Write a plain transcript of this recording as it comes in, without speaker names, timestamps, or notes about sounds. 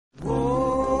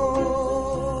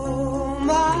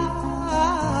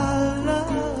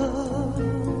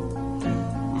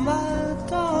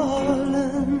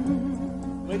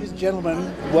Ladies and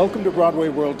gentlemen, welcome to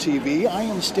BroadwayWorld TV. I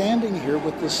am standing here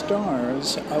with the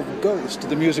stars of Ghost,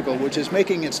 the musical, which is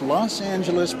making its Los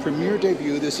Angeles premiere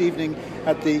debut this evening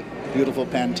at the beautiful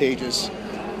Pantages.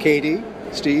 Katie,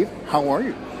 Steve, how are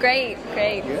you? Great.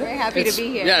 Yeah. Very happy to be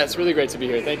here. Yeah, it's really great to be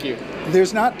here. Thank you.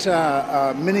 There's not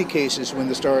many cases when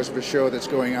the stars of a show that's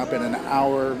going up in an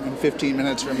hour and 15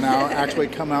 minutes from now actually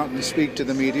come out and speak to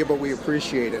the media, but we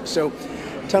appreciate it. So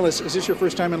tell us, is this your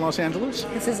first time in Los Angeles?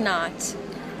 This is not.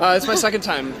 It's my second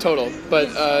time total, but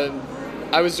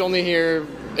I was only here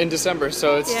in December,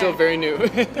 so it's still very new.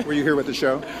 Were you here with the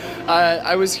show?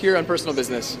 I was here on personal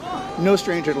business. No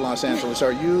stranger to Los Angeles,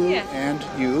 are you? Yeah. And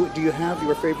you? Do you have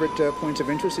your favorite points of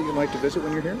interest that you'd like to visit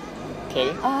when you're here?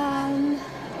 Katie?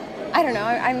 I don't know.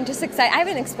 I'm just excited. I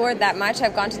haven't explored that much.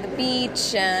 I've gone to the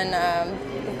beach and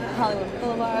Hollywood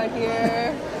Boulevard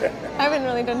here. I haven't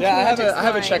really done too much exploring. I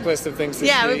have a checklist of things to see.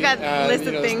 Yeah, we've got a list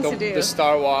of things to do. The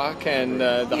Star Walk and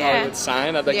the Hollywood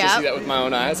sign. I'd like to see that with my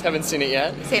own eyes. Haven't seen it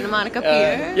yet. Santa Monica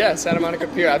Pier. Yeah, Santa Monica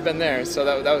Pier. I've been there, so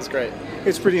that was great.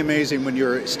 It's pretty amazing when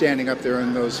you're standing up there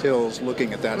in those hills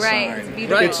looking at that Right, sign. it's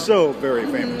beautiful. It's so very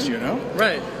famous, you know?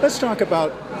 Right. Let's talk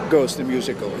about Ghost, the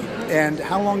musical. And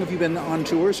how long have you been on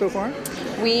tour so far?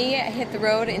 We hit the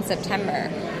road in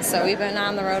September, so we've been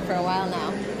on the road for a while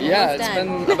now. Yeah, it's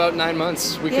been about 9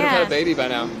 months. We could have had a baby by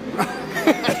now.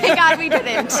 Thank God we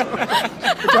didn't.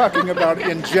 We're talking about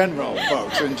in general,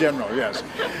 folks, in general, yes.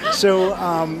 So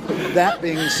that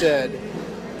being said,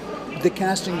 the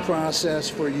casting process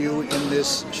for you in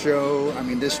this show, I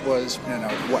mean, this was,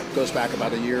 goes back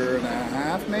about a year and a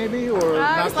half maybe, or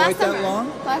not quite that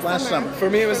long? Last summer. For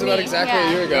me, it was about exactly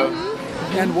a year ago. Mm-hmm.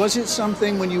 And was it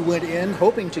something when you went in,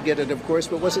 hoping to get it, of course,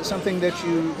 but was it something that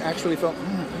you actually felt,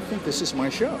 I think this is my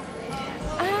show?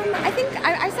 I think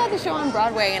I saw the show on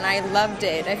Broadway and I loved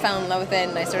it. I fell in love with it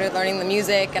and I started learning the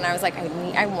music and I was like,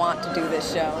 I want to do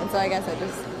this show. And so I guess I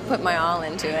just put my all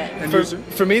into it. And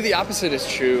for me, the opposite is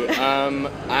true.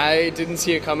 I didn't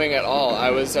see it coming at all.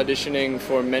 I was auditioning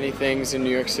for many things in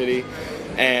New York City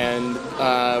and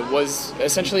was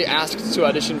essentially asked to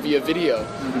audition via video.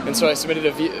 And so I submitted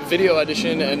a video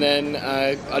audition and then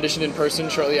auditioned in person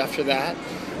shortly after that.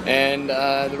 And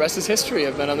the rest is history.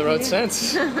 I've been on the road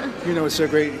since. You know, it's so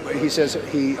great. He says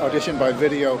he auditioned by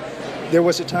video. There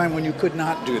was a time when you could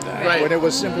not do that, when it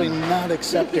was simply not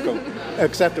acceptable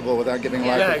without giving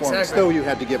live performance, though you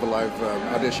had to give a live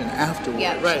audition afterwards.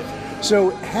 Yeah. Right. So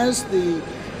has the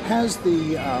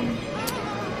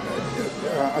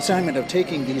assignment of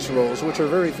taking these roles, which are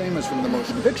very famous from the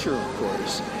motion picture, of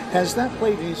course, has that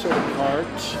played any sort of part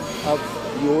of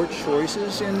your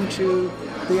choices into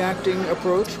the acting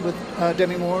approach with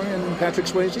Demi Moore and Patrick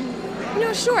Swayze?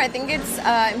 No, sure. I think it's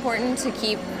important to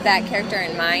keep that character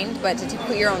in mind, but to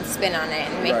put your own spin on it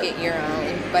and make it your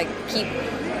own. But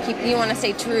you want to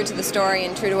stay true to the story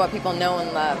and true to what people know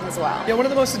and love as well. Yeah, one of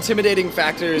the most intimidating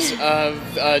factors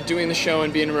of doing the show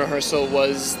and being in rehearsal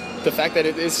was the fact that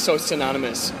it is so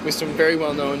synonymous with some very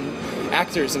well-known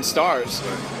actors and stars.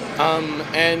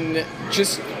 And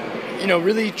just,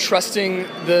 really trusting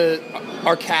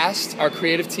our cast, our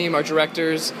creative team, our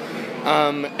directors,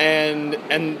 and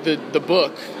the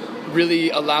book really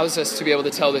allows us to be able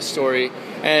to tell this story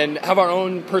and have our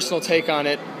own personal take on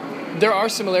it. There are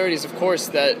similarities, of course,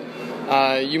 that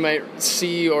you might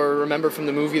see or remember from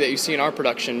the movie that you see in our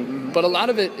production, but a lot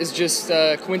of it is just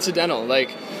coincidental.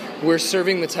 Like, we're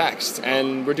serving the text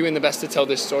and we're doing the best to tell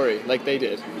this story like they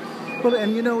did. Well,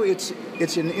 and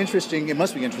it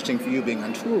must be interesting for you being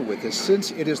on tour with this,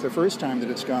 since it is the first time that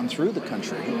it's gone through the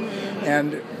country.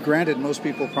 And granted, most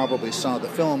people probably saw the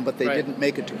film, but they didn't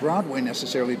make it to Broadway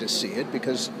necessarily to see it,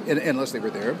 because unless they were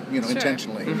there,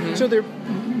 intentionally. Mm-hmm. So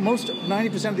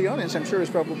 90% of the audience, I'm sure, is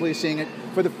probably seeing it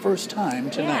for the first time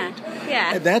tonight.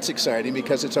 Yeah. And that's exciting,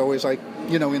 because it's always like,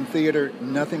 in theater,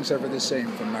 nothing's ever the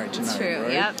same from night to night. True,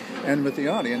 right? yep. And with the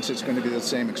audience, it's going to be the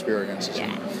same experience.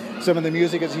 Yeah. Some of the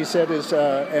music, as he said, is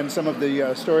and some of the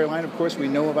storyline, of course, we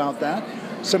know about that.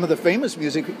 Some of the famous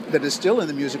music that is still in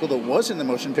the musical that was in the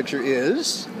motion picture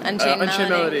is Unchained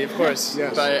Melody, of course,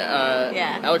 yes. by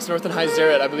Alex North and Hy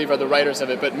Zarrett, I believe, are the writers of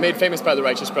it, but made famous by the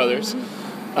Righteous Brothers.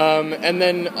 And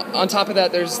then on top of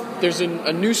that, there's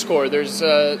a new score. There's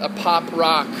a pop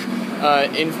rock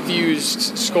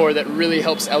infused score that really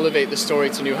helps elevate the story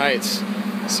to new heights.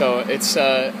 So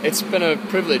it's been a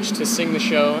privilege to sing the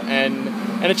show and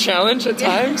a challenge at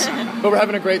times, but we're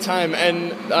having a great time.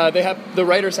 And the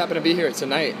writers happen to be here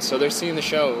tonight, so they're seeing the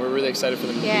show. We're really excited for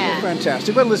them to be here.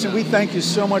 Fantastic. Well, listen, we thank you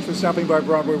so much for stopping by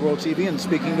BroadwayWorld TV and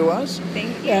speaking to us.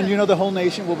 Thank you. And you know the whole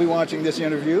nation will be watching this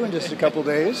interview in just a couple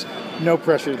days. No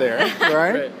pressure there,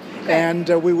 right? And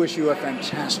we wish you a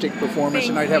fantastic performance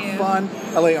tonight. Have fun.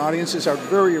 LA audiences are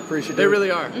very appreciative. They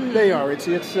really are. They are.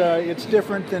 It's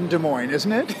different than Des Moines,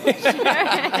 isn't it?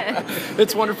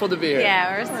 It's wonderful to be here.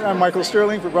 Yeah. I'm Michael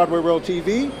Sterling for BroadwayWorld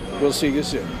TV. We'll see you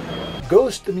soon.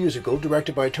 Ghost the Musical,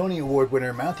 directed by Tony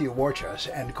Award-winner Matthew Warchus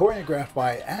and choreographed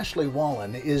by Ashley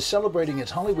Wallen, is celebrating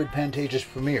its Hollywood Pantages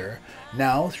premiere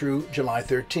now through July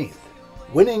 13th.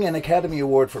 Winning an Academy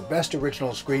Award for Best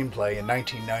Original Screenplay in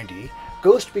 1990,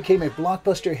 Ghost became a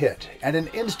blockbuster hit and an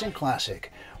instant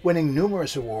classic, winning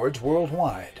numerous awards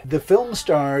worldwide. The film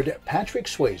starred Patrick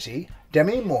Swayze,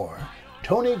 Demi Moore,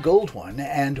 Tony Goldwyn,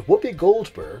 and Whoopi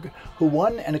Goldberg, who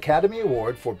won an Academy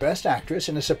Award for Best Actress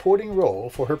in a Supporting Role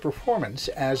for her performance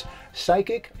as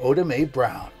psychic Oda Mae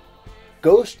Brown.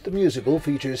 Ghost the Musical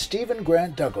features Stephen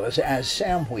Grant Douglas as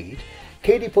Sam Wheat,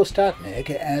 Katie Postotnik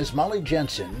as Molly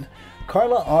Jenson,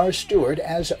 Carla R. Stewart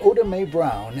as Oda Mae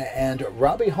Brown, and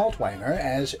Robbie Haltwanger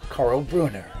as Carl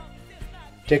Bruner.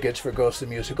 Tickets for Ghost the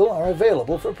Musical are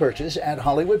available for purchase at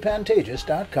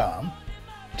HollywoodPantages.com,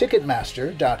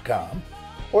 Ticketmaster.com,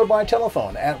 or by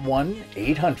telephone at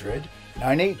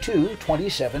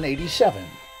 1-800-982-2787.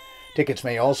 Tickets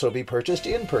may also be purchased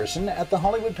in person at the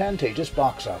Hollywood Pantages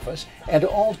box office and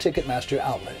all Ticketmaster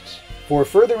outlets. For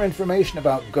further information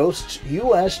about Ghost's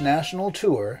U.S. national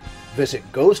tour, visit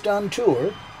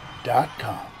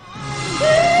ghostontour.com.